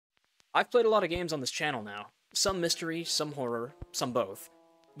I've played a lot of games on this channel now. Some mystery, some horror, some both.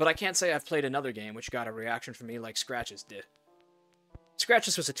 But I can't say I've played another game which got a reaction from me like Scratches did.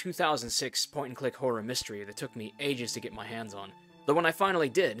 Scratches was a 2006 point-and-click horror mystery that took me ages to get my hands on, though when I finally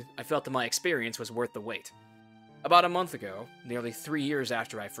did, I felt that my experience was worth the wait. About a month ago, nearly 3 years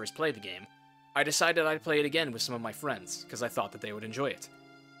after I first played the game, I decided I'd play it again with some of my friends, because I thought that they would enjoy it.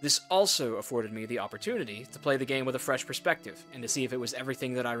 This also afforded me the opportunity to play the game with a fresh perspective, and to see if it was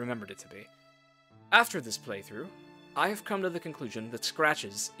everything that I remembered it to be. After this playthrough, I have come to the conclusion that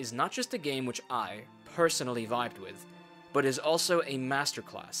Scratches is not just a game which I, personally vibed with, but is also a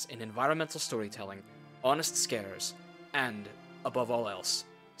masterclass in environmental storytelling, honest scares, and, above all else,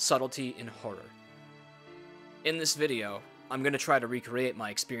 subtlety in horror. In this video, I'm going to try to recreate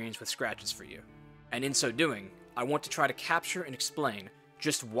my experience with Scratches for you, and in so doing, I want to try to capture and explain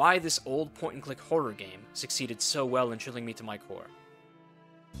just why this old point-and-click horror game succeeded so well in chilling me to my core.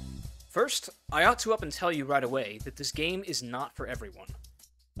 First, I ought to up and tell you right away that this game is not for everyone.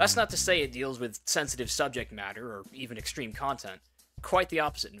 That's not to say it deals with sensitive subject matter or even extreme content. Quite the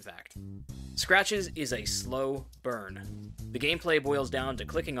opposite, in fact. Scratches is a slow burn. The gameplay boils down to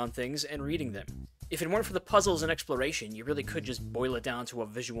clicking on things and reading them. If it weren't for the puzzles and exploration, you really could just boil it down to a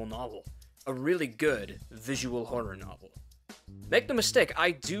visual novel. A really good visual horror novel. Make no mistake,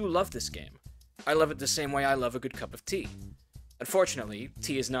 I do love this game. I love it the same way I love a good cup of tea. Unfortunately,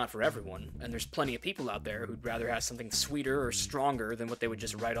 tea is not for everyone, and there's plenty of people out there who'd rather have something sweeter or stronger than what they would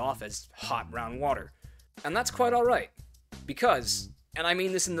just write off as hot brown water. And that's quite alright. Because, and I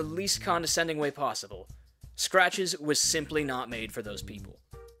mean this in the least condescending way possible, Scratches was simply not made for those people.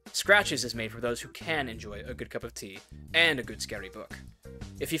 Scratches is made for those who can enjoy a good cup of tea and a good scary book.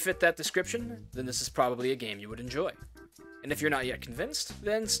 If you fit that description, then this is probably a game you would enjoy. And if you're not yet convinced,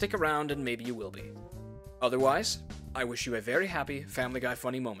 then stick around and maybe you will be. Otherwise, I wish you a very happy Family Guy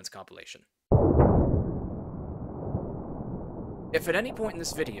Funny Moments compilation. If at any point in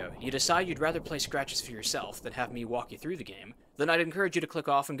this video you decide you'd rather play Scratches for yourself than have me walk you through the game, then I'd encourage you to click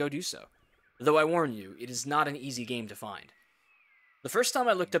off and go do so. Though I warn you, it is not an easy game to find. The first time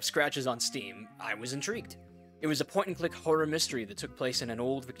I looked up Scratches on Steam, I was intrigued. It was a point-and-click horror mystery that took place in an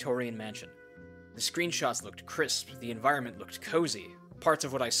old Victorian mansion. The screenshots looked crisp, the environment looked cozy. Parts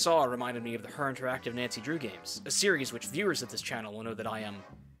of what I saw reminded me of the Her Interactive Nancy Drew games, a series which viewers of this channel will know that I am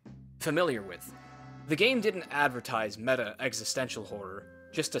familiar with. The game didn't advertise meta existential horror,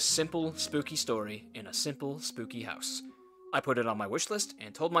 just a simple, spooky story in a simple, spooky house. I put it on my wishlist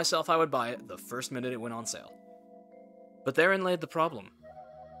and told myself I would buy it the first minute it went on sale. But therein laid the problem.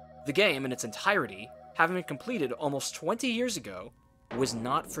 The game, in its entirety, having been completed almost 20 years ago, was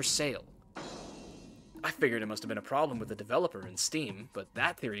not for sale. I figured it must have been a problem with the developer in Steam, but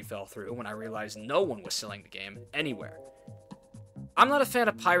that theory fell through when I realized no one was selling the game anywhere. I'm not a fan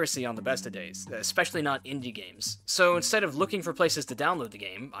of piracy on the best of days, especially not indie games, so instead of looking for places to download the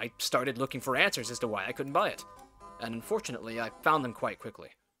game, I started looking for answers as to why I couldn't buy it. And unfortunately, I found them quite quickly.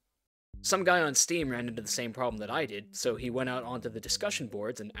 Some guy on Steam ran into the same problem that I did, so he went out onto the discussion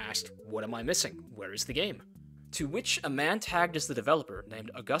boards and asked, "What am I missing? Where is the game?" To which a man tagged as the developer,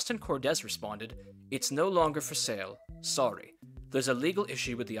 named Augustin Cordes, responded, "It's no longer for sale. Sorry. There's a legal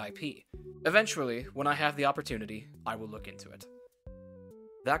issue with the IP. Eventually, when I have the opportunity, I will look into it."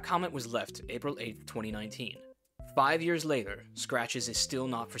 That comment was left April 8th, 2019. 5 years later, Scratches is still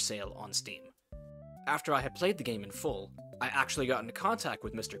not for sale on Steam. After I had played the game in full, I actually got into contact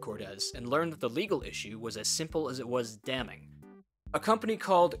with Mr. Cordes and learned that the legal issue was as simple as it was damning. A company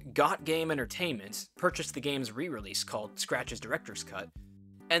called Got Game Entertainment purchased the game's re-release called Scratches Director's Cut,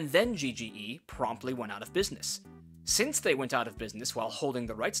 and then GGE promptly went out of business. Since they went out of business while holding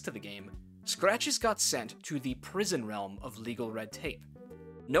the rights to the game, Scratches got sent to the prison realm of legal red tape.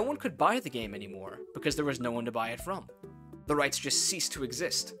 No one could buy the game anymore because there was no one to buy it from. The rights just ceased to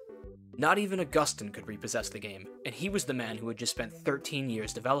exist. Not even Augustin could repossess the game, and he was the man who had just spent 13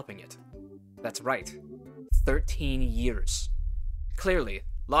 years developing it. That's right, 13 years. Clearly,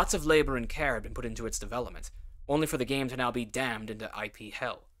 lots of labor and care had been put into its development, only for the game to now be damned into IP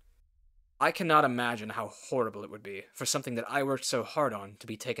hell. I cannot imagine how horrible it would be for something that I worked so hard on to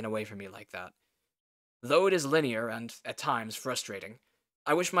be taken away from me like that. Though it is linear and, at times, frustrating,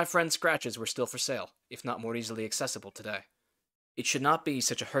 I wish my friend Scratches were still for sale, if not more easily accessible today. It should not be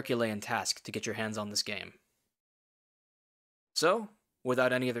such a Herculean task to get your hands on this game. So,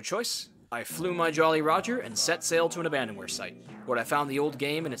 without any other choice, I flew my Jolly Roger and set sail to an abandonware site, where I found the old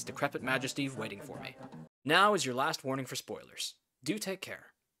game in its decrepit majesty waiting for me. Now is your last warning for spoilers. Do take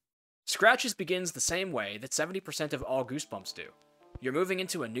care. Scratches begins the same way that 70% of all Goosebumps do. You're moving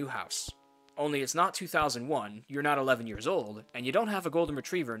into a new house. Only it's not 2001, you're not 11 years old, and you don't have a golden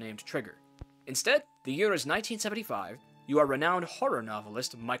retriever named Trigger. Instead, the year is 1975, you are renowned horror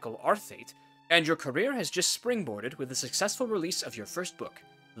novelist Michael Arthate, and your career has just springboarded with the successful release of your first book,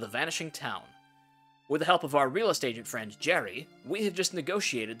 The Vanishing Town. With the help of our real estate agent friend Jerry, we have just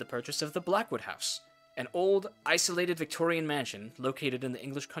negotiated the purchase of the Blackwood House, an old, isolated Victorian mansion located in the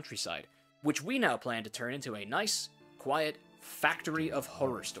English countryside, which we now plan to turn into a nice, quiet factory of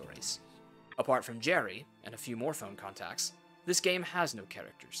horror stories. Apart from Jerry, and a few more phone contacts, this game has no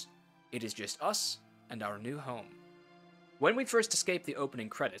characters. It is just us and our new home. When we first escape the opening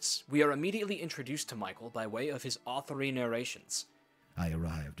credits, we are immediately introduced to Michael by way of his authory narrations. I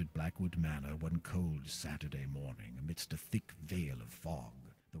arrived at Blackwood Manor one cold Saturday morning amidst a thick veil of fog.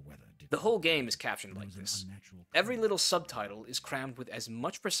 The weather did. The whole game is captioned like this. Every little subtitle is crammed with as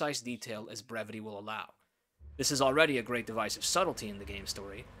much precise detail as brevity will allow. This is already a great device of subtlety in the game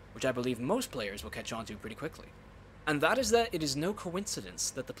story, which I believe most players will catch on to pretty quickly. And that is that it is no coincidence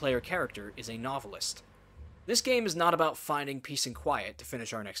that the player character is a novelist. This game is not about finding peace and quiet to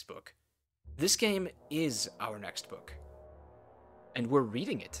finish our next book. This game is our next book. And we're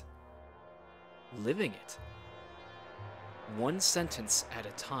reading it. Living it. One sentence at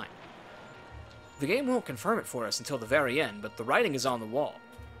a time. The game won't confirm it for us until the very end, but the writing is on the wall.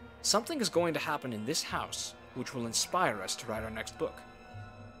 Something is going to happen in this house which will inspire us to write our next book.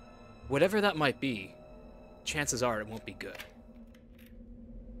 Whatever that might be, chances are it won't be good.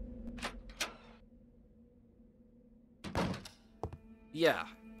 Yeah,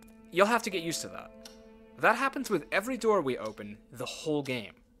 you'll have to get used to that. That happens with every door we open, the whole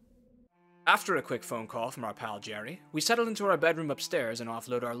game. After a quick phone call from our pal Jerry, we settle into our bedroom upstairs and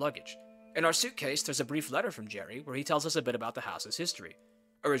offload our luggage. In our suitcase, there's a brief letter from Jerry where he tells us a bit about the house's history.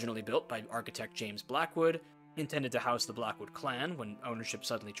 Originally built by architect James Blackwood, intended to house the Blackwood clan when ownership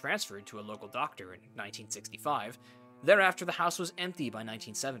suddenly transferred to a local doctor in 1965, thereafter the house was empty by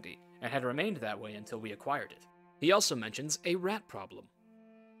 1970, and had remained that way until we acquired it. He also mentions a rat problem.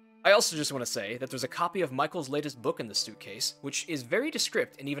 I also just want to say that there's a copy of Michael's latest book in the suitcase, which is very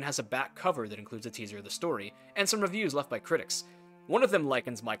descript and even has a back cover that includes a teaser of the story, and some reviews left by critics. One of them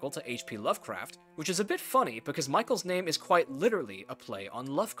likens Michael to H.P. Lovecraft, which is a bit funny because Michael's name is quite literally a play on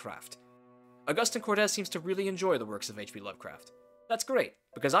Lovecraft. Augustin Cortez seems to really enjoy the works of H.P. Lovecraft. That's great,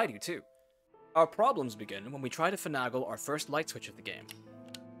 because I do too. Our problems begin when we try to finagle our first light switch of the game.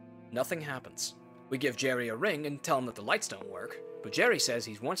 Nothing happens. We give Jerry a ring and tell him that the lights don't work, but Jerry says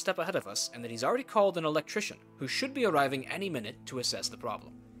he's one step ahead of us and that he's already called an electrician who should be arriving any minute to assess the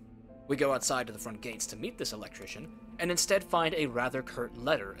problem. We go outside to the front gates to meet this electrician, and instead find a rather curt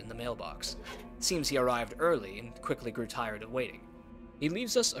letter in the mailbox. Seems he arrived early and quickly grew tired of waiting. He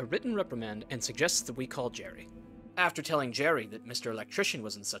leaves us a written reprimand and suggests that we call Jerry. After telling Jerry that Mr. Electrician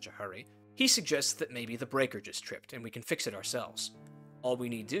was in such a hurry, he suggests that maybe the breaker just tripped and we can fix it ourselves. All we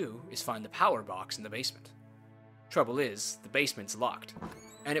need do is find the power box in the basement. Trouble is, the basement's locked,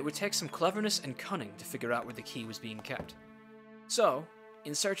 and it would take some cleverness and cunning to figure out where the key was being kept. So,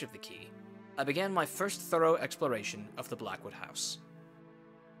 in search of the key, I began my first thorough exploration of the Blackwood house.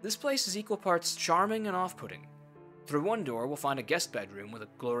 This place is equal parts charming and off-putting. Through one door, we'll find a guest bedroom with a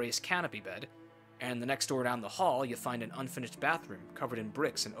glorious canopy bed, and the next door down the hall, you'll find an unfinished bathroom covered in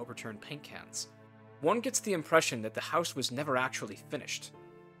bricks and overturned paint cans. One gets the impression that the house was never actually finished.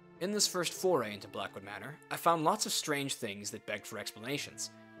 In this first foray into Blackwood Manor, I found lots of strange things that begged for explanations,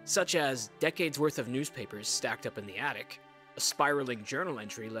 such as decades worth of newspapers stacked up in the attic, a spiraling journal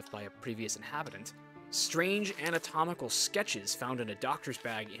entry left by a previous inhabitant, strange anatomical sketches found in a doctor's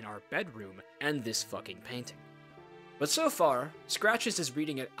bag in our bedroom, and this fucking painting. But so far, Scratches is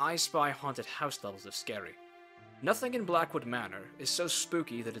reading at I Spy Haunted House levels of scary. Nothing in Blackwood Manor is so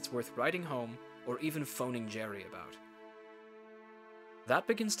spooky that it's worth writing home or even phoning Jerry about. That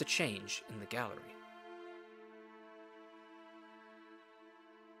begins to change in the gallery.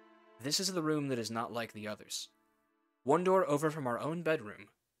 This is the room that is not like the others. One door over from our own bedroom,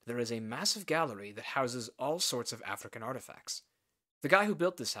 there is a massive gallery that houses all sorts of African artifacts. The guy who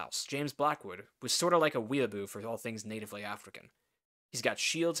built this house, James Blackwood, was sorta like a weeaboo for all things natively African. He's got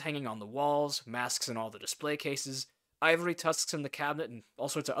shields hanging on the walls, masks in all the display cases, ivory tusks in the cabinet, and all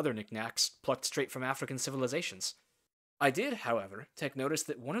sorts of other knickknacks plucked straight from African civilizations. I did, however, take notice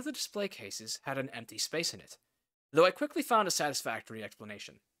that one of the display cases had an empty space in it, though I quickly found a satisfactory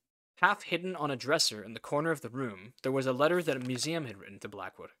explanation. Half hidden on a dresser in the corner of the room, there was a letter that a museum had written to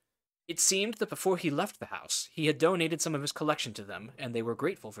Blackwood. It seemed that before he left the house, he had donated some of his collection to them, and they were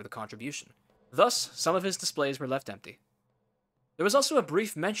grateful for the contribution. Thus, some of his displays were left empty. There was also a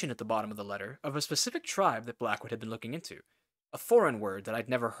brief mention at the bottom of the letter of a specific tribe that Blackwood had been looking into. a foreign word that I'd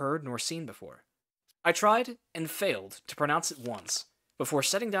never heard nor seen before. I tried and failed to pronounce it once, before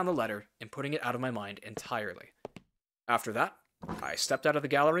setting down the letter and putting it out of my mind entirely. After that, I stepped out of the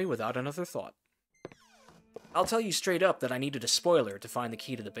gallery without another thought. I'll tell you straight up that I needed a spoiler to find the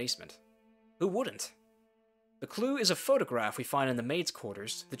key to the basement. Who wouldn't? The clue is a photograph we find in the maid's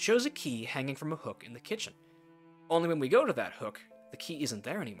quarters that shows a key hanging from a hook in the kitchen. Only when we go to that hook, the key isn't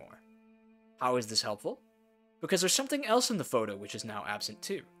there anymore. How is this helpful? Because there's something else in the photo which is now absent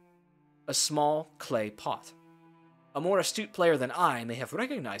too. A small clay pot. A more astute player than I may have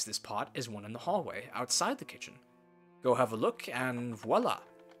recognized this pot as one in the hallway outside the kitchen. Go have a look, and voila!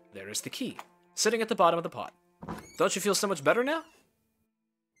 There is the key, sitting at the bottom of the pot. Don't you feel so much better now?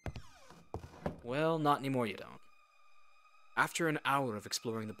 Well, not anymore you don't. After an hour of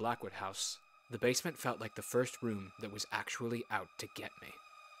exploring the Blackwood house, the basement felt like the first room that was actually out to get me.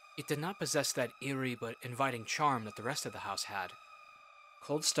 It did not possess that eerie but inviting charm that the rest of the house had.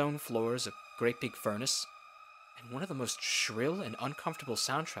 Cold stone floors, a great big furnace, and one of the most shrill and uncomfortable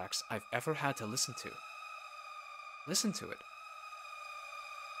soundtracks I've ever had to listen to. Listen to it.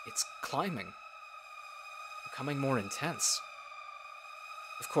 It's climbing. Becoming more intense.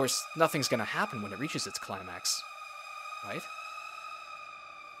 Of course, nothing's gonna happen when it reaches its climax, right?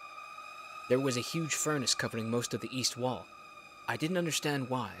 There was a huge furnace covering most of the east wall. I didn't understand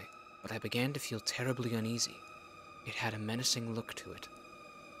why, but I began to feel terribly uneasy. It had a menacing look to it.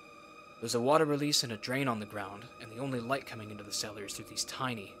 There's a water release and a drain on the ground, and the only light coming into the cellar is through these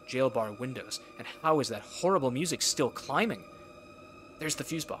tiny, jail bar windows, and how is that horrible music still climbing? There's the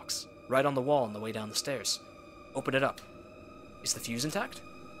fuse box, right on the wall on the way down the stairs. Open it up. Is the fuse intact?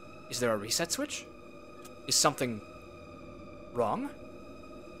 Is there a reset switch? Is something wrong?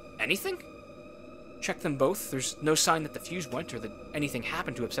 Anything? Check them both. There's no sign that the fuse went or that anything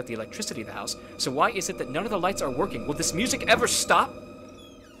happened to upset the electricity of the house. So why is it that none of the lights are working? Will this music ever stop?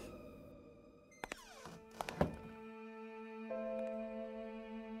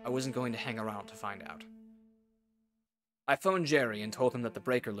 I wasn't going to hang around to find out. I phoned Jerry and told him that the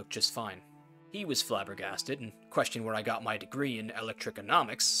breaker looked just fine. He was flabbergasted and questioned where I got my degree in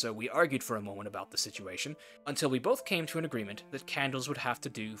electroeconomics, so we argued for a moment about the situation, until we both came to an agreement that candles would have to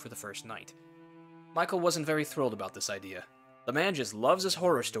do for the first night. Michael wasn't very thrilled about this idea. The man just loves his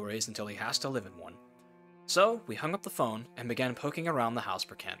horror stories until he has to live in one. So, we hung up the phone and began poking around the house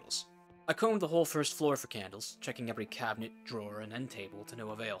for candles. I combed the whole first floor for candles, checking every cabinet, drawer, and end table to no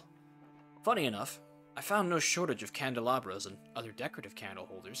avail. Funny enough, I found no shortage of candelabras and other decorative candle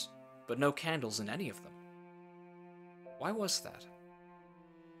holders, but no candles in any of them. Why was that?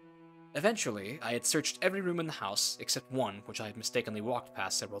 Eventually, I had searched every room in the house except one which I had mistakenly walked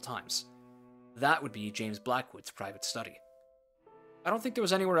past several times. That would be James Blackwood's private study. I don't think there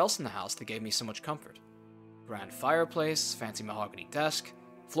was anywhere else in the house that gave me so much comfort. Grand fireplace, fancy mahogany desk,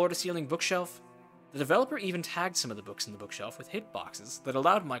 floor-to-ceiling bookshelf. The developer even tagged some of the books in the bookshelf with hitboxes that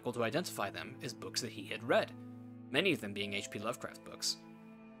allowed Michael to identify them as books that he had read, many of them being H.P. Lovecraft books.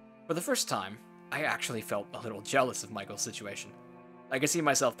 For the first time, I actually felt a little jealous of Michael's situation. I could see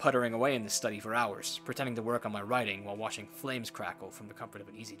myself puttering away in this study for hours, pretending to work on my writing while watching flames crackle from the comfort of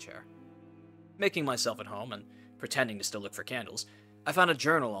an easy chair. Making myself at home and pretending to still look for candles, I found a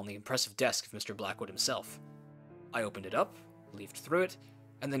journal on the impressive desk of Mr. Blackwood himself. I opened it up, leafed through it,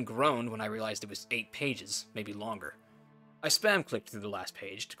 and then groaned when I realized it was 8 pages, maybe longer. I spam-clicked through the last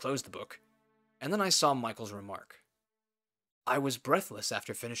page to close the book, and then I saw Michael's remark. I was breathless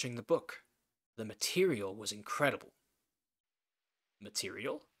after finishing the book. The material was incredible.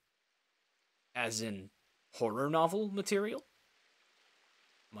 Material? As in horror novel material?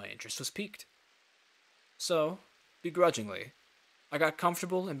 My interest was piqued. So, begrudgingly, I got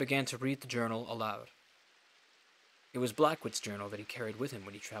comfortable and began to read the journal aloud. It was Blackwood's journal that he carried with him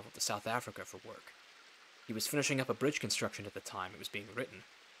when he traveled to South Africa for work. He was finishing up a bridge construction at the time it was being written,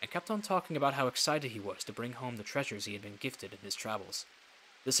 and kept on talking about how excited he was to bring home the treasures he had been gifted in his travels.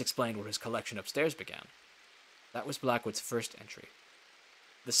 This explained where his collection upstairs began. That was Blackwood's first entry.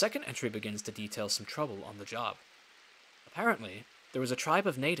 The second entry begins to detail some trouble on the job. Apparently, there was a tribe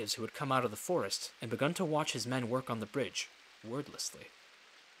of natives who had come out of the forest and begun to watch his men work on the bridge, wordlessly.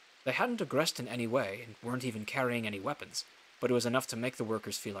 They hadn't aggressed in any way and weren't even carrying any weapons, but it was enough to make the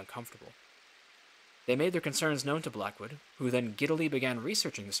workers feel uncomfortable. They made their concerns known to Blackwood, who then giddily began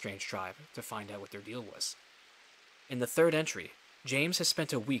researching the strange tribe to find out what their deal was. In the third entry, James has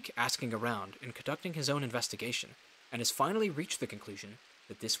spent a week asking around and conducting his own investigation, and has finally reached the conclusion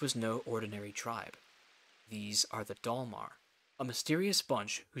that this was no ordinary tribe. These are the Dalmar, a mysterious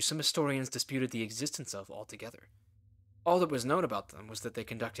bunch who some historians disputed the existence of altogether. All that was known about them was that they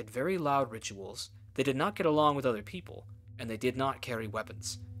conducted very loud rituals, they did not get along with other people, and they did not carry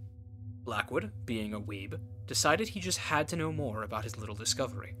weapons. Blackwood, being a weeb, decided he just had to know more about his little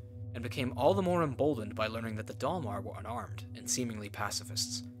discovery, and became all the more emboldened by learning that the Dalmar were unarmed and seemingly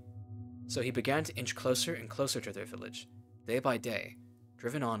pacifists. So he began to inch closer and closer to their village, day by day,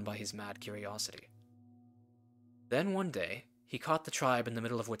 driven on by his mad curiosity. Then one day, he caught the tribe in the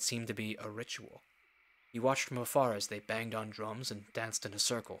middle of what seemed to be a ritual. He watched from afar as they banged on drums and danced in a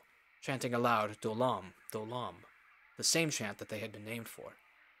circle, chanting aloud, Dolam, Dolam, the same chant that they had been named for.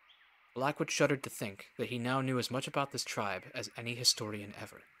 Blackwood shuddered to think that he now knew as much about this tribe as any historian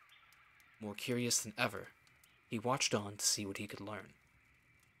ever. More curious than ever, he watched on to see what he could learn.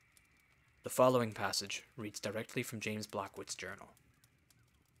 The following passage reads directly from James Blackwood's journal.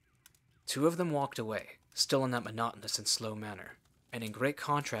 Two of them walked away, still in that monotonous and slow manner, and in great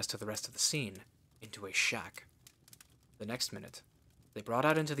contrast to the rest of the scene, into a shack. The next minute, they brought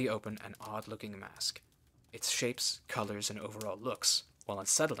out into the open an odd-looking mask. Its shapes, colors, and overall looks, while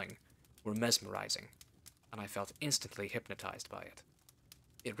unsettling, were mesmerizing, and I felt instantly hypnotized by it.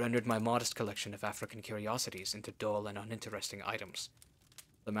 It rendered my modest collection of African curiosities into dull and uninteresting items.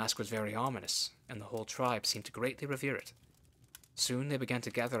 The mask was very ominous, and the whole tribe seemed to greatly revere it. Soon they began to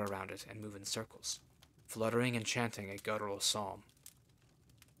gather around it and move in circles, fluttering and chanting a guttural psalm.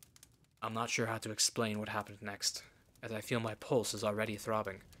 I'm not sure how to explain what happened next, as I feel my pulse is already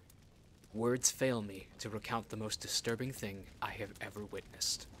throbbing. Words fail me to recount the most disturbing thing I have ever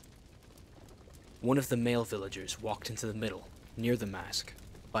witnessed. One of the male villagers walked into the middle, near the mask,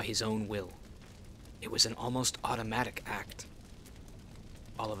 by his own will. It was an almost automatic act.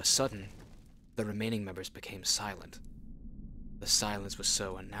 All of a sudden, the remaining members became silent. The silence was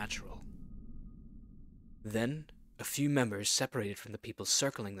so unnatural. Then, a few members separated from the people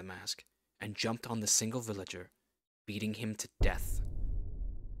circling the mask and jumped on the single villager, beating him to death.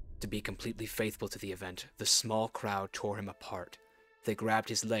 To be completely faithful to the event, the small crowd tore him apart. They grabbed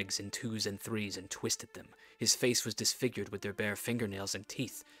his legs in twos and threes and twisted them. His face was disfigured with their bare fingernails and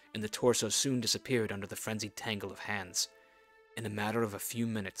teeth, and the torso soon disappeared under the frenzied tangle of hands. In a matter of a few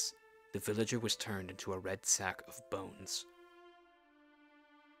minutes, the villager was turned into a red sack of bones.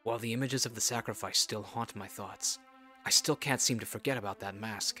 While the images of the sacrifice still haunt my thoughts, I still can't seem to forget about that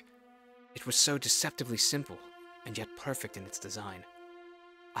mask. It was so deceptively simple, and yet perfect in its design.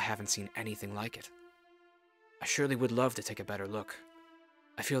 I haven't seen anything like it. I surely would love to take a better look.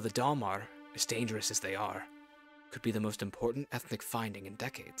 I feel the Dalmar, as dangerous as they are, could be the most important ethnic finding in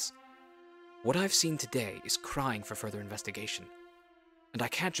decades. What I've seen today is crying for further investigation, and I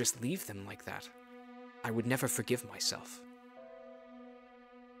can't just leave them like that. I would never forgive myself.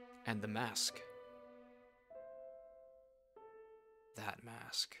 And the mask. That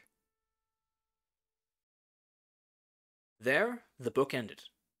mask. There, the book ended.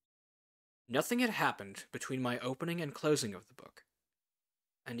 Nothing had happened between my opening and closing of the book.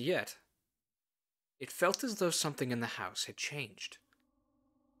 And yet, it felt as though something in the house had changed.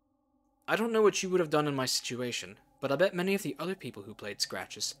 I don't know what you would have done in my situation, but I bet many of the other people who played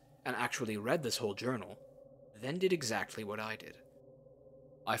Scratches and actually read this whole journal then did exactly what I did.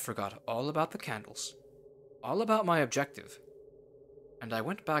 I forgot all about the candles, all about my objective, and I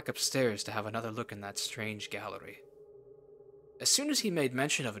went back upstairs to have another look in that strange gallery. As soon as he made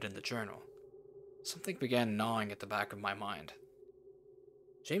mention of it in the journal, something began gnawing at the back of my mind.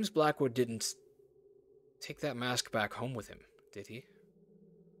 James Blackwood didn't take that mask back home with him, did he?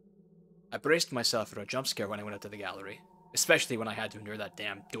 I braced myself for a jump scare when I went up to the gallery, especially when I had to endure that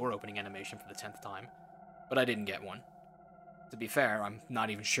damn door-opening animation for the 10th time, but I didn't get one. To be fair, I'm not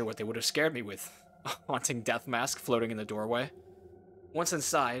even sure what they would have scared me with. A haunting death mask floating in the doorway. Once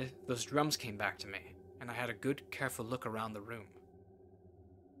inside, those drums came back to me, and I had a good, careful look around the room.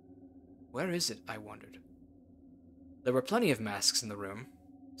 Where is it, I wondered. There were plenty of masks in the room,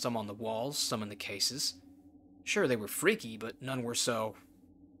 some on the walls, some in the cases. Sure, they were freaky, but none were so...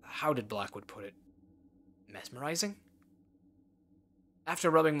 how did Blackwood put it? Mesmerizing? After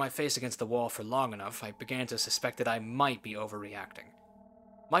rubbing my face against the wall for long enough, I began to suspect that I might be overreacting.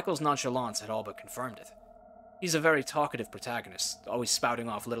 Michael's nonchalance had all but confirmed it. He's a very talkative protagonist, always spouting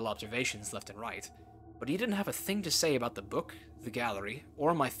off little observations left and right, but he didn't have a thing to say about the book, the gallery,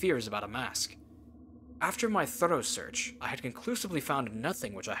 or my fears about a mask. After my thorough search, I had conclusively found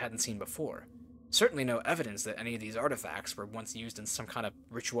nothing which I hadn't seen before. Certainly no evidence that any of these artifacts were once used in some kind of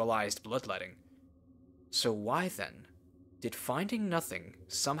ritualized bloodletting. So why, then, did finding nothing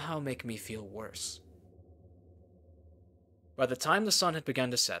somehow make me feel worse? By the time the sun had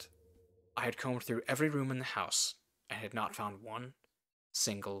begun to set, I had combed through every room in the house and had not found one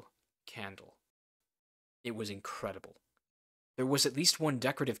single candle. It was incredible. There was at least one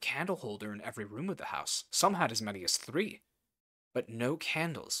decorative candle holder in every room of the house. Some had as many as 3. But no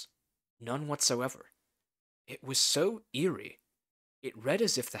candles. None whatsoever. It was so eerie. It read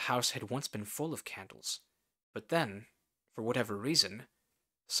as if the house had once been full of candles. But then, for whatever reason,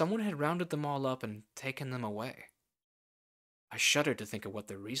 someone had rounded them all up and taken them away. I shuddered to think of what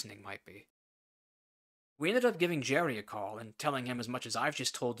their reasoning might be. We ended up giving Jerry a call and telling him as much as I've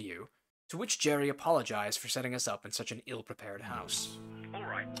just told you, to which Jerry apologized for setting us up in such an ill-prepared house.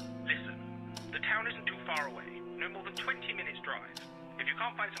 Alright, listen. The town isn't too far away. No more than 20 minutes drive. If you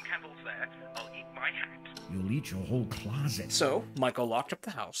can't find some candles there, I'll eat my hat. You'll eat your whole closet. So, Michael locked up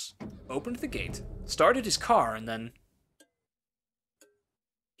the house, opened the gate, started his car, and then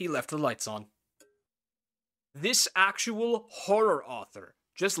he left the lights on. This actual horror author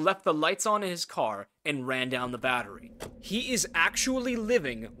just left the lights on in his car and ran down the battery. He is actually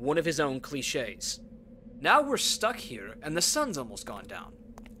living one of his own cliches. Now we're stuck here, and the sun's almost gone down.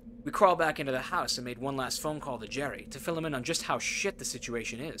 We crawl back into the house and made one last phone call to Jerry to fill him in on just how shit the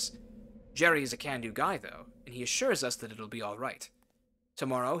situation is. Jerry is a can-do guy, though, and he assures us that it'll be alright.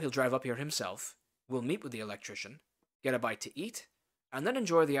 Tomorrow, he'll drive up here himself, we'll meet with the electrician, get a bite to eat, and then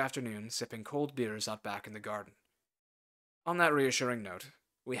enjoy the afternoon sipping cold beers out back in the garden. On that reassuring note,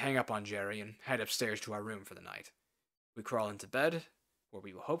 we hang up on Jerry and head upstairs to our room for the night. We crawl into bed, where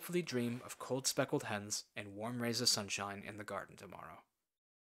we will hopefully dream of cold speckled hens and warm rays of sunshine in the garden tomorrow.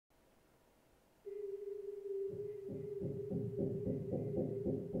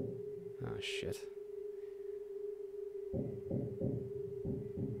 Oh, shit.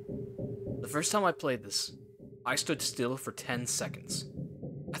 The first time I played this, I stood still for 10 seconds.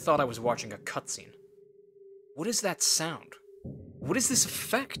 I thought I was watching a cutscene. What is that sound? What is this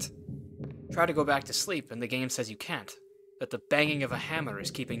effect? Try to go back to sleep and the game says you can't, that the banging of a hammer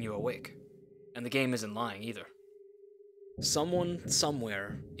is keeping you awake. And the game isn't lying either. Someone,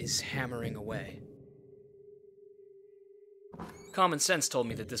 somewhere, is hammering away. Common sense told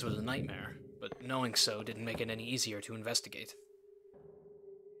me that this was a nightmare, but knowing so didn't make it any easier to investigate.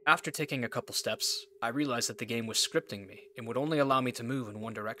 After taking a couple steps, I realized that the game was scripting me and would only allow me to move in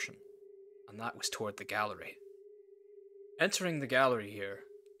one direction, and that was toward the gallery. Entering the gallery here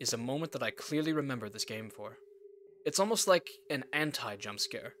is a moment that I clearly remember this game for. It's almost like an anti-jump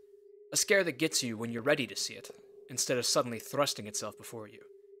scare, a scare that gets you when you're ready to see it, instead of suddenly thrusting itself before you.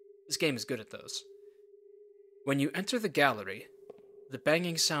 This game is good at those. When you enter the gallery, the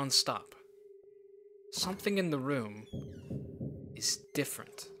banging sounds stop. Something in the room is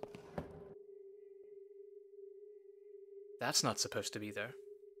different. That's not supposed to be there.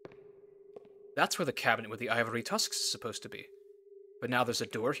 That's where the cabinet with the ivory tusks is supposed to be. But now there's a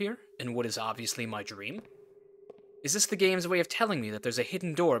door here, in what is obviously my dream? Is this the game's way of telling me that there's a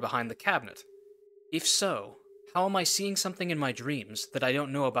hidden door behind the cabinet? If so, how am I seeing something in my dreams that I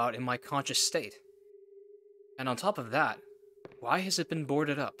don't know about in my conscious state? And on top of that, why has it been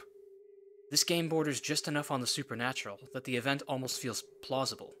boarded up? This game borders just enough on the supernatural that the event almost feels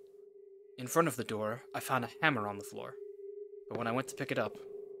plausible. In front of the door, I found a hammer on the floor, but when I went to pick it up,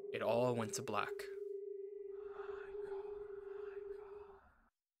 it all went to black.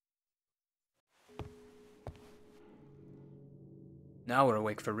 Now we're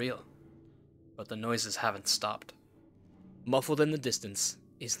awake for real, but the noises haven't stopped. Muffled in the distance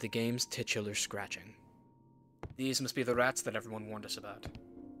is the game's titular scratching. These must be the rats that everyone warned us about.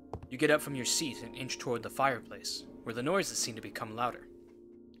 You get up from your seat and inch toward the fireplace, where the noises seem to become louder.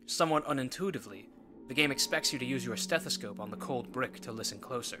 Somewhat unintuitively, the game expects you to use your stethoscope on the cold brick to listen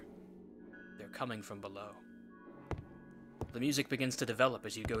closer. They're coming from below. The music begins to develop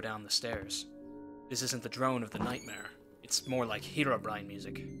as you go down the stairs. This isn't the drone of the nightmare. It's more like Herobrine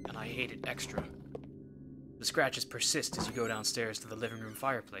music, and I hate it extra. The scratches persist as you go downstairs to the living room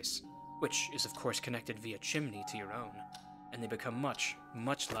fireplace, which is of course connected via chimney to your own, and they become much,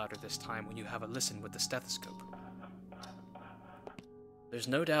 much louder this time when you have a listen with the stethoscope. There's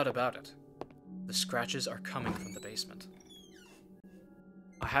no doubt about it. The scratches are coming from the basement.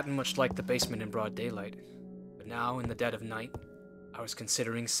 I hadn't much liked the basement in broad daylight, but now, in the dead of night, I was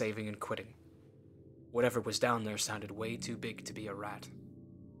considering saving and quitting. Whatever was down there sounded way too big to be a rat.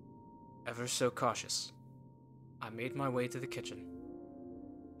 Ever so cautious, I made my way to the kitchen,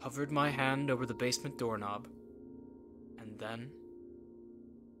 hovered my hand over the basement doorknob, and then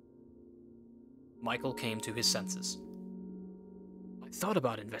Michael came to his senses. I thought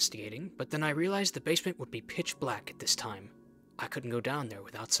about investigating, but then I realized the basement would be pitch black at this time. I couldn't go down there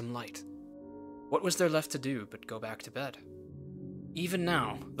without some light. What was there left to do but go back to bed? Even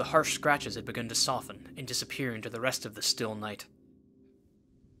now, the harsh scratches had begun to soften and disappear into the rest of the still night.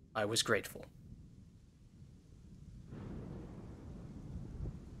 I was grateful.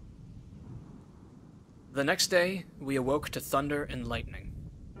 The next day, we awoke to thunder and lightning.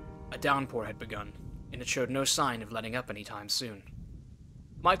 A downpour had begun, and it showed no sign of letting up anytime soon.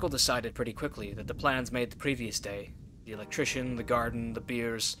 Michael decided pretty quickly that the plans made the previous day, the electrician, the garden, the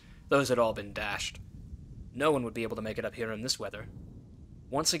beers, those had all been dashed. No one would be able to make it up here in this weather.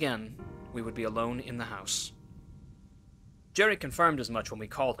 Once again, we would be alone in the house. Jerry confirmed as much when we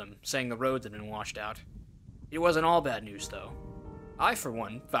called him, saying the roads had been washed out. It wasn't all bad news, though. I, for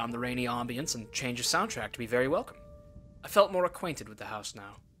one, found the rainy ambience and change of soundtrack to be very welcome. I felt more acquainted with the house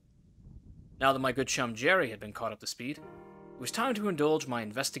now. Now that my good chum Jerry had been caught up to speed, it was time to indulge my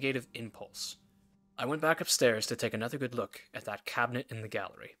investigative impulse. I went back upstairs to take another good look at that cabinet in the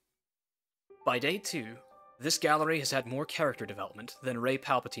gallery. By day 2, this gallery has had more character development than Ray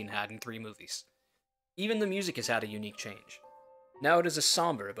Palpatine had in 3 movies. Even the music has had a unique change. Now it is a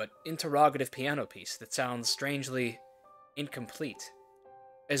somber but interrogative piano piece that sounds strangely incomplete,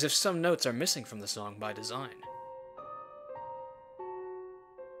 as if some notes are missing from the song by design.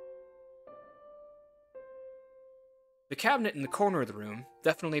 The cabinet in the corner of the room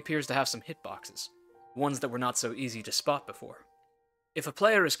definitely appears to have some hitboxes, ones that were not so easy to spot before. If a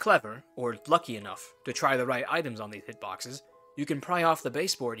player is clever, or lucky enough, to try the right items on these hitboxes, you can pry off the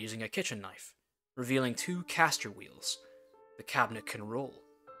baseboard using a kitchen knife, revealing 2 caster wheels. The cabinet can roll.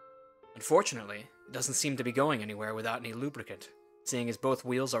 Unfortunately, it doesn't seem to be going anywhere without any lubricant, seeing as both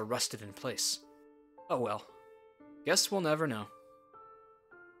wheels are rusted in place. Oh well. Guess we'll never know.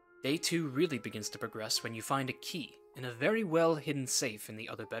 Day 2 really begins to progress when you find a key in a very well-hidden safe in the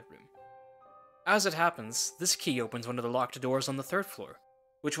other bedroom. As it happens, this key opens one of the locked doors on the 3rd floor,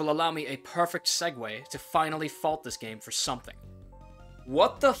 which will allow me a perfect segue to finally fault this game for something.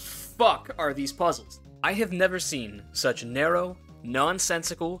 What the fuck are these puzzles? I have never seen such narrow,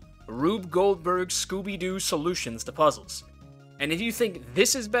 nonsensical, Rube Goldberg Scooby-Doo solutions to puzzles. And if you think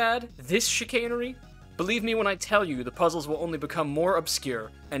this is bad, this chicanery, believe me when I tell you the puzzles will only become more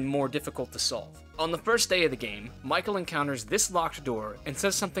obscure and more difficult to solve. On the first day of the game, Michael encounters this locked door and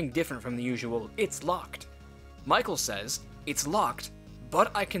says something different from the usual, "It's locked." Michael says, "It's locked,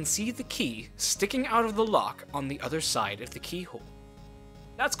 but I can see the key sticking out of the lock on the other side of the keyhole."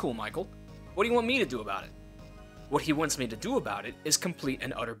 That's cool, Michael. What do you want me to do about it? What he wants me to do about it is complete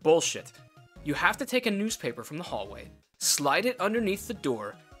and utter bullshit. You have to take a newspaper from the hallway, slide it underneath the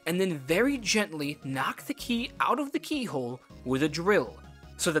door, and then very gently knock the key out of the keyhole with a drill,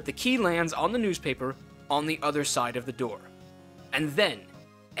 so that the key lands on the newspaper on the other side of the door. And then,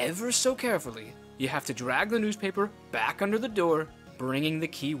 ever so carefully, you have to drag the newspaper back under the door, bringing the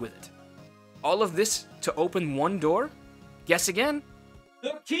key with it. All of this to open one door? Guess again?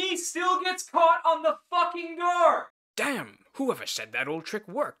 The key still gets caught on the fucking door! Damn, whoever said that old trick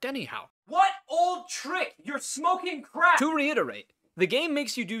worked anyhow. What old trick? You're smoking crack! To reiterate, the game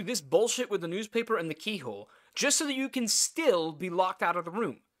makes you do this bullshit with the newspaper and the keyhole, just so that you can still be locked out of the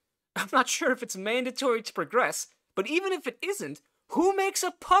room. I'm not sure if it's mandatory to progress, but even if it isn't, who makes a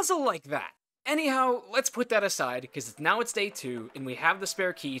puzzle like that? Anyhow, let's put that aside, because now it's day 2, and we have the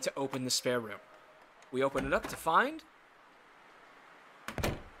spare key to open the spare room. We open it up to find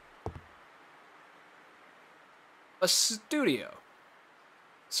a studio.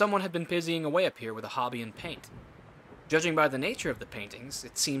 Someone had been busying away up here with a hobby in paint. Judging by the nature of the paintings,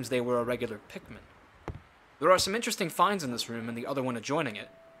 it seems they were a regular Pikmin. There are some interesting finds in this room and the other one adjoining it,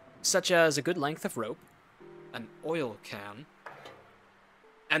 such as a good length of rope, an oil can,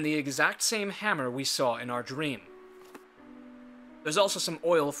 and the exact same hammer we saw in our dream. There's also some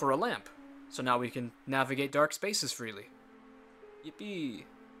oil for a lamp, so now we can navigate dark spaces freely. Yippee!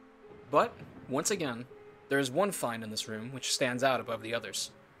 But, once again, there is one find in this room which stands out above the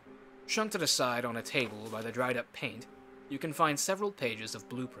others. Shunted aside on a table by the dried-up paint, you can find several pages of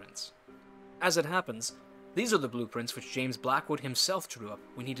blueprints. As it happens, these are the blueprints which James Blackwood himself drew up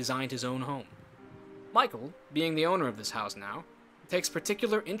when he designed his own home. Michael, being the owner of this house now, takes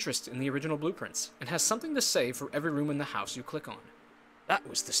particular interest in the original blueprints, and has something to say for every room in the house you click on. That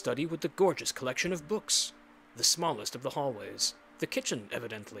was the study with the gorgeous collection of books. The smallest of the hallways. The kitchen,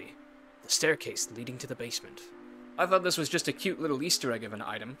 evidently. The staircase leading to the basement. I thought this was just a cute little Easter egg of an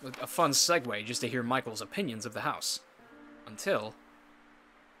item, with a fun segue just to hear Michael's opinions of the house. Until...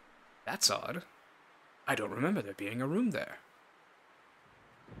 that's odd. I don't remember there being a room there.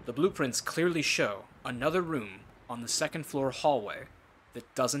 The blueprints clearly show another room on the 2nd floor hallway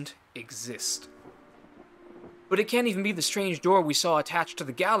that doesn't exist. But it can't even be the strange door we saw attached to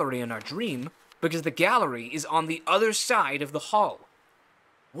the gallery in our dream, because the gallery is on the other side of the hall.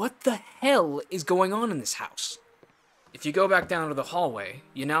 What the hell is going on in this house? If you go back down to the hallway,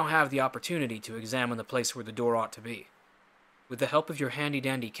 you now have the opportunity to examine the place where the door ought to be. With the help of your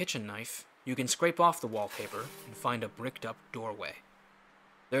handy-dandy kitchen knife, you can scrape off the wallpaper and find a bricked-up doorway.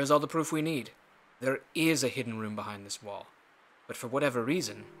 There's all the proof we need. There is a hidden room behind this wall, but for whatever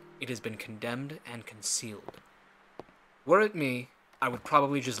reason, it has been condemned and concealed. Were it me, I would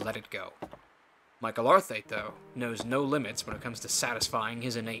probably just let it go. Michael Arthate, though, knows no limits when it comes to satisfying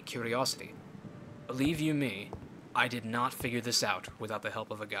his innate curiosity. Believe you me, I did not figure this out without the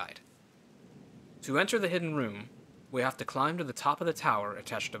help of a guide. To enter the hidden room, we have to climb to the top of the tower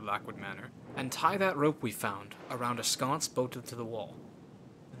attached to Blackwood Manor, and tie that rope we found around a sconce bolted to the wall.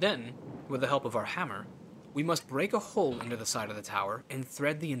 Then, with the help of our hammer, we must break a hole into the side of the tower and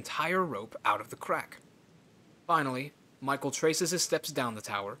thread the entire rope out of the crack. Finally, Michael traces his steps down the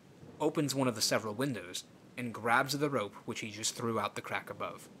tower, opens one of the several windows, and grabs the rope which he just threw out the crack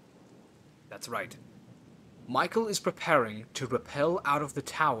above. That's right. Michael is preparing to rappel out of the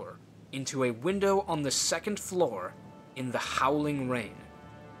tower into a window on the 2nd floor in the howling rain.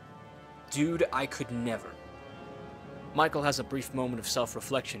 Dude, I could never. Michael has a brief moment of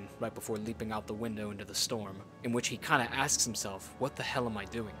self-reflection right before leaping out the window into the storm, in which he kinda asks himself, what the hell am I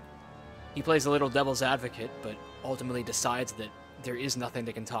doing? He plays a little devil's advocate, but ultimately decides that there is nothing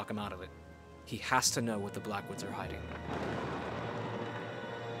that can talk him out of it. He has to know what the Blackwoods are hiding.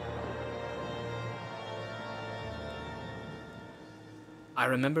 I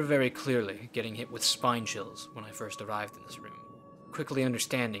remember very clearly getting hit with spine chills when I first arrived in this room, quickly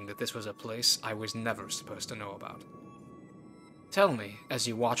understanding that this was a place I was never supposed to know about. Tell me, as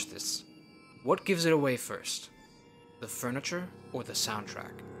you watch this, what gives it away first? The furniture or the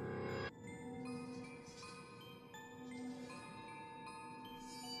soundtrack?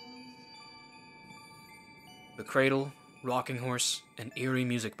 The cradle, rocking horse, and eerie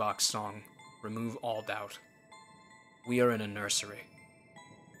music box song remove all doubt. We are in a nursery.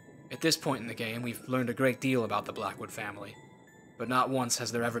 At this point in the game, we've learned a great deal about the Blackwood family, but not once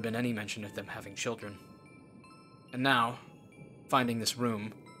has there ever been any mention of them having children. And now, finding this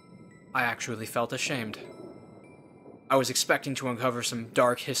room, I actually felt ashamed. I was expecting to uncover some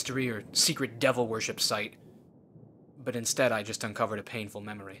dark history or secret devil worship site, but instead I just uncovered a painful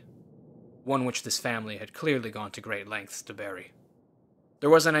memory. One which this family had clearly gone to great lengths to bury. There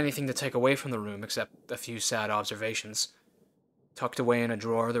wasn't anything to take away from the room except a few sad observations. Tucked away in a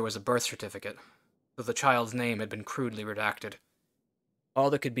drawer there was a birth certificate, though the child's name had been crudely redacted. All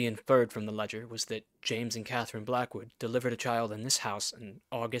that could be inferred from the ledger was that James and Catherine Blackwood delivered a child in this house in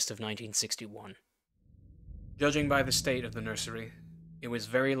August of 1961. Judging by the state of the nursery, it was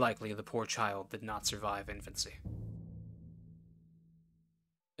very likely the poor child did not survive infancy.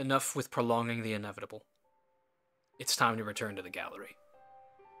 Enough with prolonging the inevitable. It's time to return to the gallery.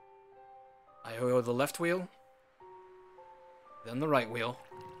 I oil the left wheel, then the right wheel,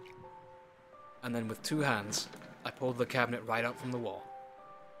 and then with 2 hands, I pulled the cabinet right out from the wall.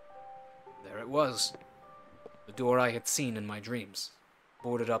 There it was, the door I had seen in my dreams,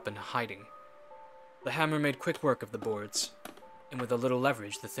 boarded up and hiding. The hammer made quick work of the boards, and with a little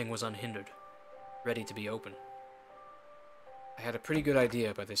leverage the thing was unhindered, ready to be opened. I had a pretty good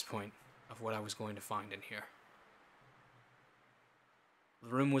idea by this point of what I was going to find in here. The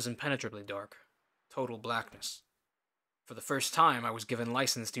room was impenetrably dark, total blackness. For the first time, I was given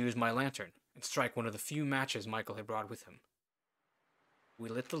license to use my lantern and strike one of the few matches Michael had brought with him. We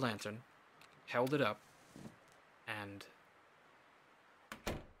lit the lantern, held it up, and...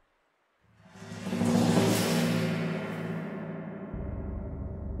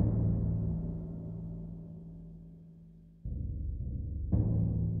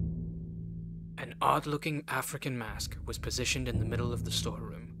 An odd-looking African mask was positioned in the middle of the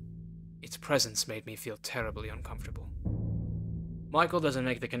storeroom. Its presence made me feel terribly uncomfortable. Michael doesn't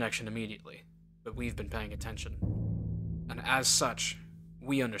make the connection immediately, but we've been paying attention. And as such,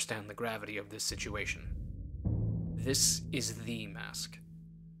 we understand the gravity of this situation. This is the mask,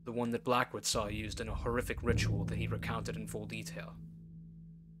 the one that Blackwood saw used in a horrific ritual that he recounted in full detail.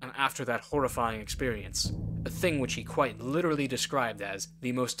 And after that horrifying experience, a thing which he quite literally described as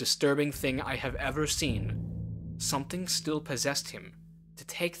the most disturbing thing I have ever seen, something still possessed him to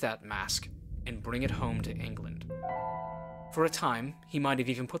take that mask and bring it home to England. For a time, he might have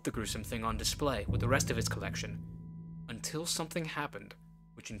even put the gruesome thing on display with the rest of his collection, until something happened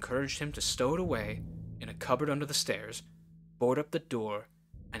which encouraged him to stow it away in a cupboard under the stairs, board up the door,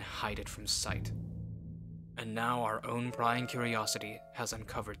 and hide it from sight. And now our own prying curiosity has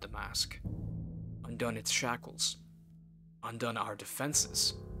uncovered the mask, undone its shackles, undone our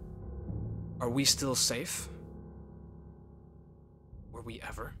defenses. Are we still safe? Were we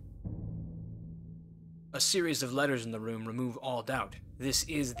ever? A series of letters in the room remove all doubt. This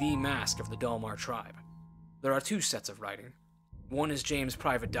is the mask of the Dalmar tribe. There are 2 sets of writing, One is James'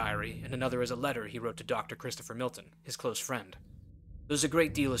 private diary, and another is a letter he wrote to Dr. Christopher Milton, his close friend. There's a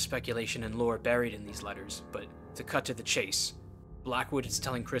great deal of speculation and lore buried in these letters, but to cut to the chase, Blackwood is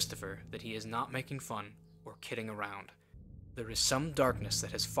telling Christopher that he is not making fun or kidding around. There is some darkness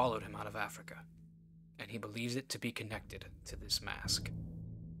that has followed him out of Africa, and he believes it to be connected to this mask.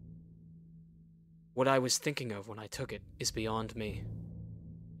 What I was thinking of when I took it is beyond me.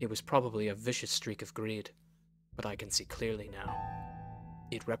 It was probably a vicious streak of greed, but I can see clearly now.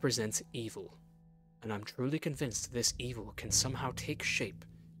 It represents evil, and I'm truly convinced this evil can somehow take shape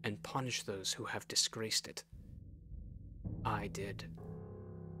and punish those who have disgraced it. I did.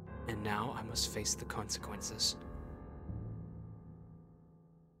 And now I must face the consequences.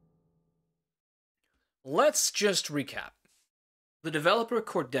 Let's just recap. The developer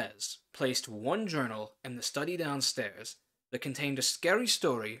Cortez placed one journal in the study downstairs that contained a scary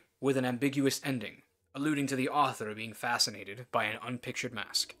story with an ambiguous ending, alluding to the author being fascinated by an unpictured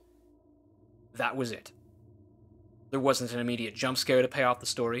mask. That was it. There wasn't an immediate jump scare to pay off the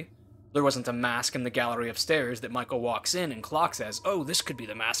story. There wasn't a mask in the gallery upstairs that Michael walks in and clocks as, oh, this could be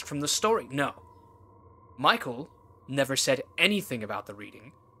the mask from the story. No. Michael never said anything about the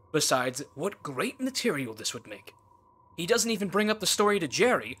reading, besides what great material this would make. He doesn't even bring up the story to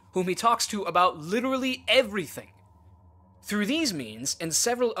Jerry, whom he talks to about literally everything. Through these means, and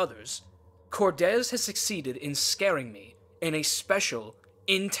several others, Cortez has succeeded in scaring me in a special,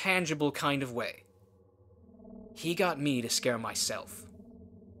 intangible kind of way. He got me to scare myself.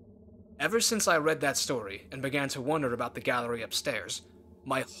 Ever since I read that story and began to wonder about the gallery upstairs,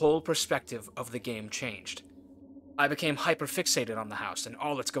 my whole perspective of the game changed. I became hyper-fixated on the house and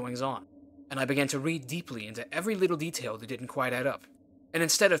all its goings-on, and I began to read deeply into every little detail that didn't quite add up. And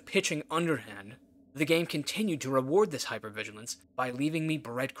instead of pitching underhand, the game continued to reward this hypervigilance by leaving me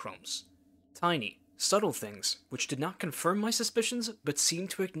breadcrumbs. Tiny, subtle things, which did not confirm my suspicions, but seemed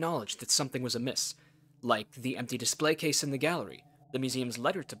to acknowledge that something was amiss, like the empty display case in the gallery, the museum's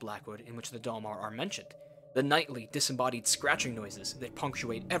letter to Blackwood in which the Dalmar are mentioned, the nightly, disembodied scratching noises that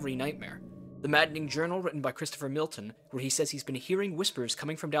punctuate every nightmare, the maddening journal written by Christopher Milton, where he says he's been hearing whispers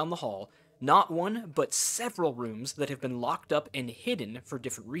coming from down the hall, not one, but several rooms that have been locked up and hidden for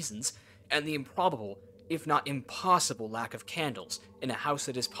different reasons, and the improbable, if not impossible, lack of candles in a house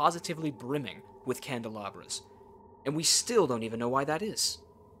that is positively brimming with candelabras. And we still don't even know why that is.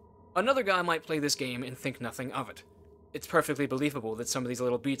 Another guy might play this game and think nothing of it. It's perfectly believable that some of these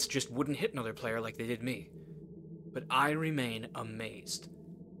little beats just wouldn't hit another player like they did me. But I remain amazed.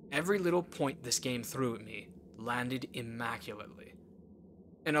 Every little point this game threw at me landed immaculately.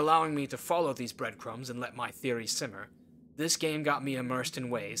 In allowing me to follow these breadcrumbs and let my theories simmer, this game got me immersed in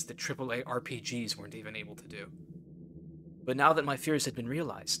ways that AAA RPGs weren't even able to do. But now that my fears had been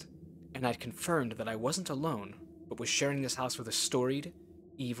realized, and I'd confirmed that I wasn't alone, but was sharing this house with a storied,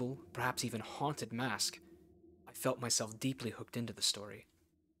 evil, perhaps even haunted mask, I felt myself deeply hooked into the story,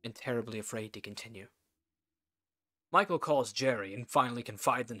 and terribly afraid to continue. Michael calls Jerry and finally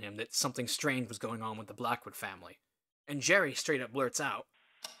confides in him that something strange was going on with the Blackwood family, and Jerry straight up blurts out,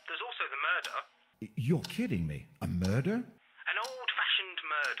 There's also the murder. You're kidding me. A murder? An old-fashioned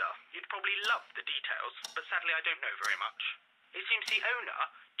murder. You'd probably love the details, but sadly I don't know very much. It seems the owner,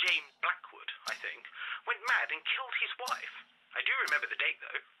 James Blackwood, I think, went mad and killed his wife. I do remember the date,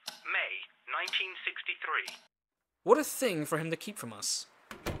 though. May 1963. what a thing for him to keep from us.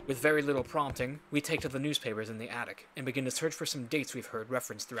 With very little prompting, we take to the newspapers in the attic and begin to search for some dates we've heard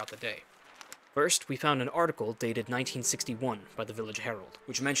referenced throughout the day. First, we found an article dated 1961 by the Village Herald,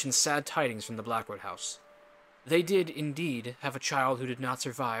 which mentions sad tidings from the Blackwood house. They did, indeed, have a child who did not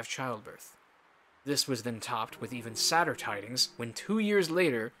survive childbirth. This was then topped with even sadder tidings when 2 years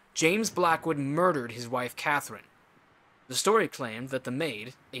later, James Blackwood murdered his wife Catherine. The story claimed that the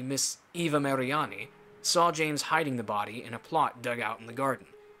maid, a Miss Eva Mariani, saw James hiding the body in a plot dug out in the garden.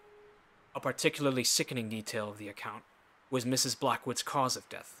 A particularly sickening detail of the account was Mrs. Blackwood's cause of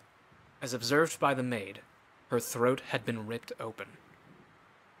death. As observed by the maid, her throat had been ripped open.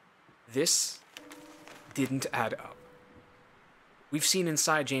 This didn't add up. We've seen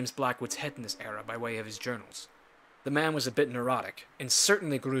inside James Blackwood's head in this era by way of his journals. The man was a bit neurotic, and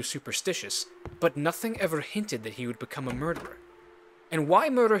certainly grew superstitious, but nothing ever hinted that he would become a murderer. And why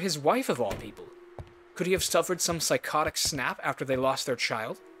murder his wife of all people? Could he have suffered some psychotic snap after they lost their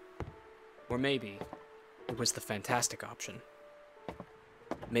child? Or maybe it was the fantastic option.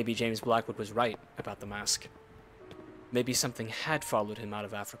 Maybe James Blackwood was right about the mask. Maybe something had followed him out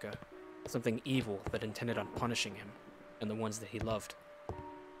of Africa, something evil that intended on punishing him and the ones that he loved.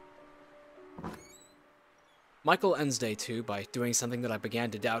 Michael ends day 2 by doing something that I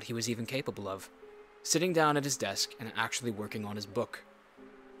began to doubt he was even capable of. sitting down at his desk and actually working on his book.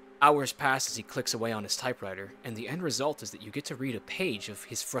 Hours pass as he clicks away on his typewriter, and the end result is that you get to read a page of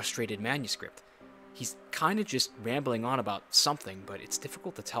his frustrated manuscript. He's kinda just rambling on about something, but it's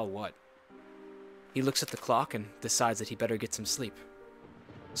difficult to tell what. He looks at the clock and decides that he better get some sleep.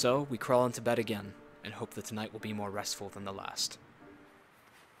 So we crawl into bed again and hope that tonight will be more restful than the last.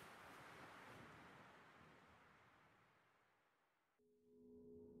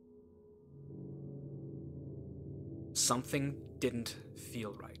 Something didn't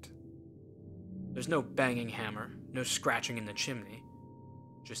feel right. There's no banging hammer, no scratching in the chimney,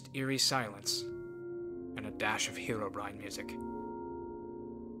 just eerie silence and a dash of Herobrine music.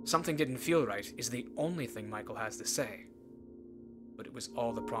 Something didn't feel right is the only thing Michael has to say, but it was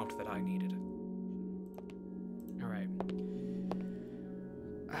all the prompt that I needed. Alright.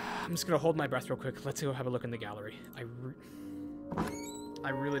 I'm just gonna hold my breath real quick. Let's go have a look in the gallery. I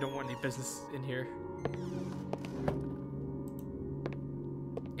really don't want any business in here.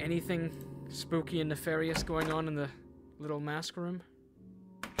 Anything spooky and nefarious going on in the little mask room?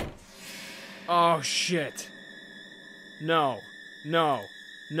 Oh shit! No, no,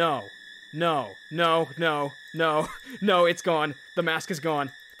 no, no, no, no, no, no, it's gone. The mask is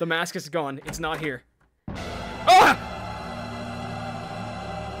gone. The mask is gone. It's not here. Ah!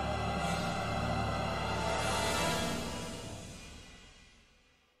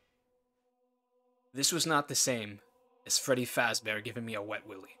 This was not the same as Freddy Fazbear giving me a wet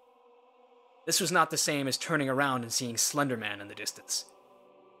willy. This was not the same as turning around and seeing Slender Man in the distance.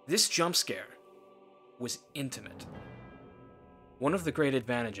 This jump scare was intimate. One of the great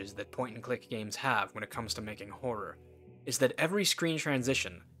advantages that point-and-click games have when it comes to making horror is that every screen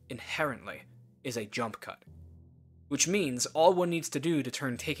transition, inherently, is a jump cut. Which means all one needs to do to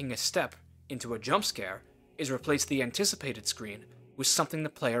turn taking a step into a jump scare is replace the anticipated screen with something the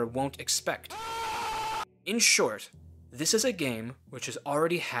player won't expect. In short, this is a game which has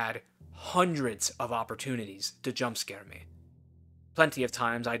already had hundreds of opportunities to jump scare me. Plenty of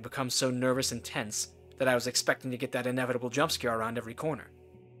times I'd become so nervous and tense that I was expecting to get that inevitable jump scare around every corner,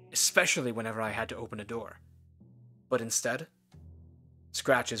 especially whenever I had to open a door. But instead,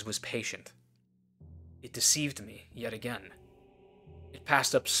 Scratches was patient. It deceived me yet again. It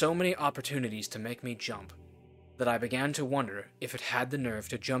passed up so many opportunities to make me jump that I began to wonder if it had the nerve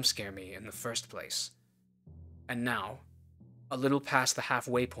to jump scare me in the first place. And now, a little past the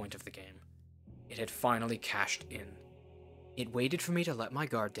halfway point of the game, it had finally cashed in. It waited for me to let my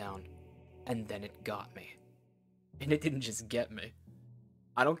guard down, and then it got me. And it didn't just get me.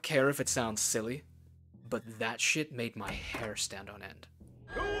 I don't care if it sounds silly, but that shit made my hair stand on end.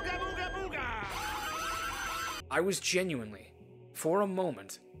 Booga, booga, booga! I was genuinely, for a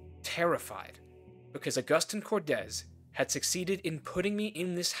moment, terrified, because Augustin Cortez had succeeded in putting me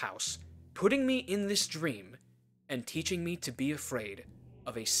in this house, putting me in this dream, and teaching me to be afraid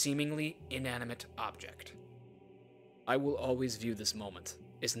of a seemingly inanimate object. I will always view this moment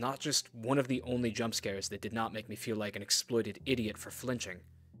as not just one of the only jump scares that did not make me feel like an exploited idiot for flinching,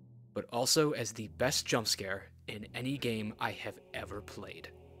 but also as the best jump scare in any game I have ever played.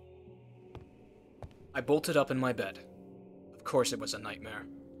 I bolted up in my bed. Of course it was a nightmare.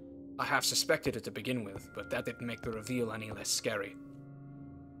 I half suspected it to begin with, but that didn't make the reveal any less scary.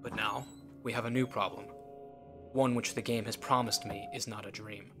 But now, we have a new problem. One which the game has promised me is not a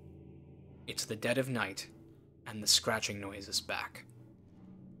dream. It's the dead of night, and the scratching noise is back.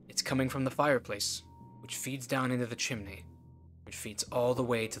 It's coming from the fireplace, which feeds down into the chimney, which feeds all the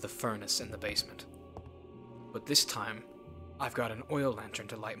way to the furnace in the basement. But this time, I've got an oil lantern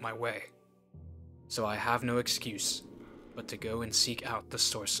to light my way, so I have no excuse but to go and seek out the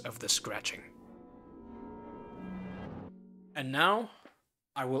source of the scratching. And now,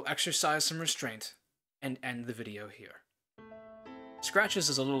 I will exercise some restraint and end the video here. Scratches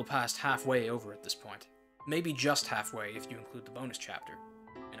is a little past halfway over at this point, maybe just halfway if you include the bonus chapter,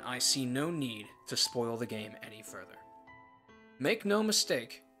 and I see no need to spoil the game any further. Make no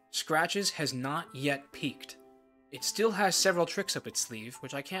mistake, Scratches has not yet peaked. It still has several tricks up its sleeve,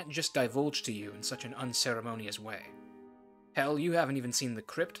 which I can't just divulge to you in such an unceremonious way. Hell, you haven't even seen the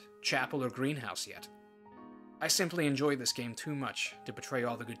crypt, chapel, or greenhouse yet. I simply enjoy this game too much to betray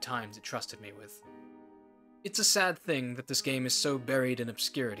all the good times it trusted me with. It's a sad thing that this game is so buried in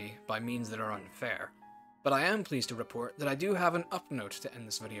obscurity by means that are unfair, but I am pleased to report that I do have an up note to end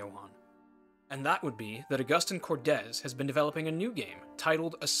this video on. And that would be that Augustin Cortez has been developing a new game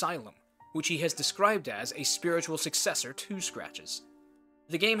titled Asylum, which he has described as a spiritual successor to Scratches.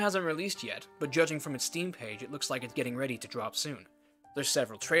 The game hasn't released yet, but judging from its Steam page, it looks like it's getting ready to drop soon. There's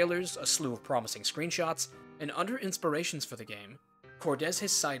several trailers, a slew of promising screenshots, and under inspirations for the game, Cordes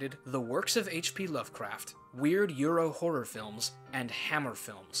has cited the works of H.P. Lovecraft, weird Euro horror films, and Hammer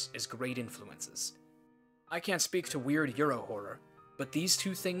films as great influences. I can't speak to weird Euro horror, but these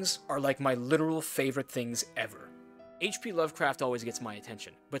two things are like my literal favorite things ever. H.P. Lovecraft always gets my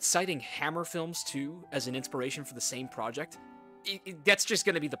attention, but citing Hammer films too as an inspiration for the same project, that's just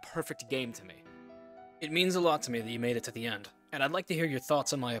going to be the perfect game to me. It means a lot to me that you made it to the end, and I'd like to hear your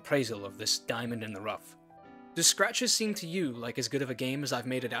thoughts on my appraisal of this diamond in the rough. Do Scratches seem to you like as good of a game as I've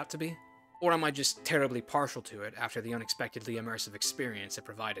made it out to be? Or am I just terribly partial to it after the unexpectedly immersive experience it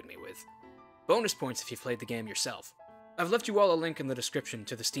provided me with? Bonus points if you've played the game yourself. I've left you all a link in the description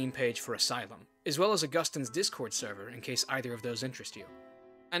to the Steam page for Asylum, as well as Augustin's Discord server in case either of those interest you.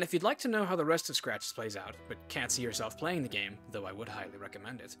 And if you'd like to know how the rest of Scratches plays out, but can't see yourself playing the game, though I would highly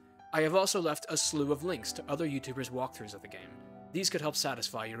recommend it, I have also left a slew of links to other YouTubers' walkthroughs of the game. These could help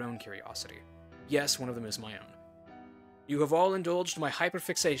satisfy your own curiosity. Yes, one of them is my own. You have all indulged my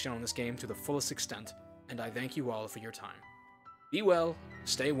hyperfixation on this game to the fullest extent, and I thank you all for your time. Be well,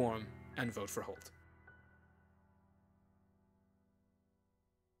 stay warm, and vote for Holt.